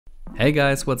Hey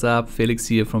guys, what's up? Felix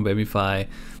here from Vamify.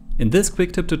 In this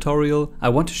quick tip tutorial, I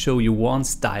want to show you one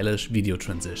stylish video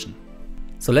transition.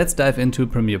 So let's dive into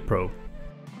Premiere Pro.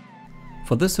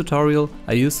 For this tutorial,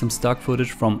 I used some stock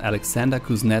footage from Alexander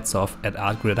Kuznetsov at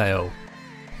ArtGrid.io.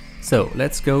 So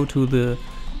let's go to the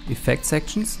effect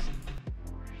sections,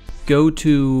 go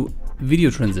to video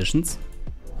transitions,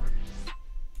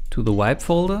 to the wipe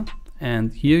folder,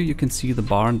 and here you can see the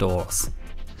barn doors.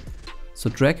 So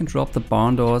drag and drop the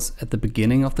barn doors at the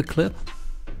beginning of the clip.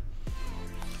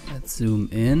 Let's zoom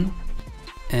in,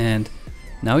 and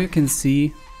now you can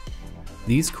see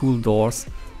these cool doors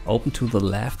open to the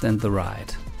left and the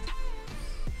right.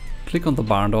 Click on the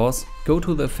barn doors, go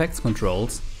to the effects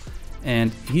controls,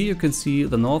 and here you can see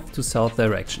the north to south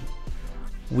direction.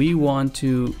 We want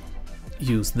to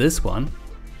use this one.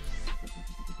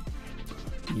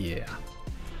 Yeah,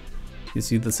 you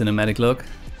see the cinematic look,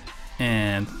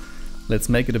 and let's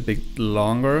make it a bit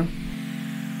longer.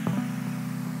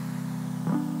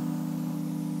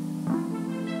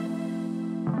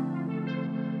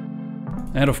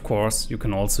 And of course, you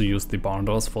can also use the barn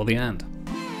doors for the end.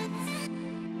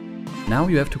 Now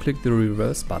you have to click the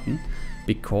reverse button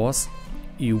because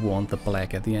you want the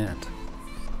black at the end.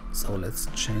 So let's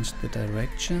change the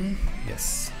direction.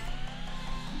 Yes.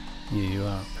 Here you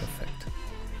are, perfect.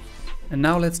 And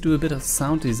now let's do a bit of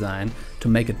sound design to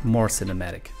make it more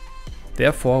cinematic.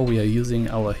 Therefore, we are using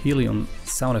our Helium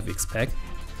sound effects pack.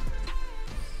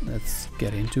 Let's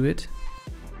get into it.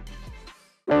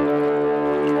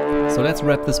 So let's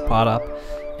wrap this part up,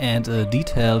 and a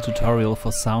detailed tutorial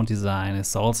for sound design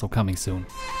is also coming soon.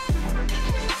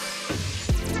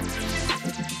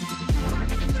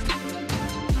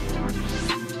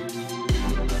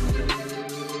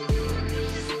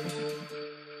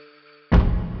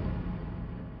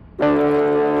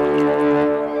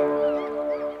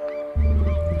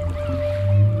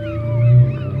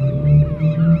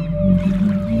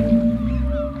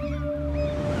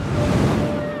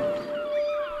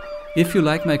 If you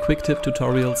like my quick tip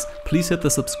tutorials, please hit the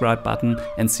subscribe button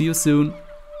and see you soon.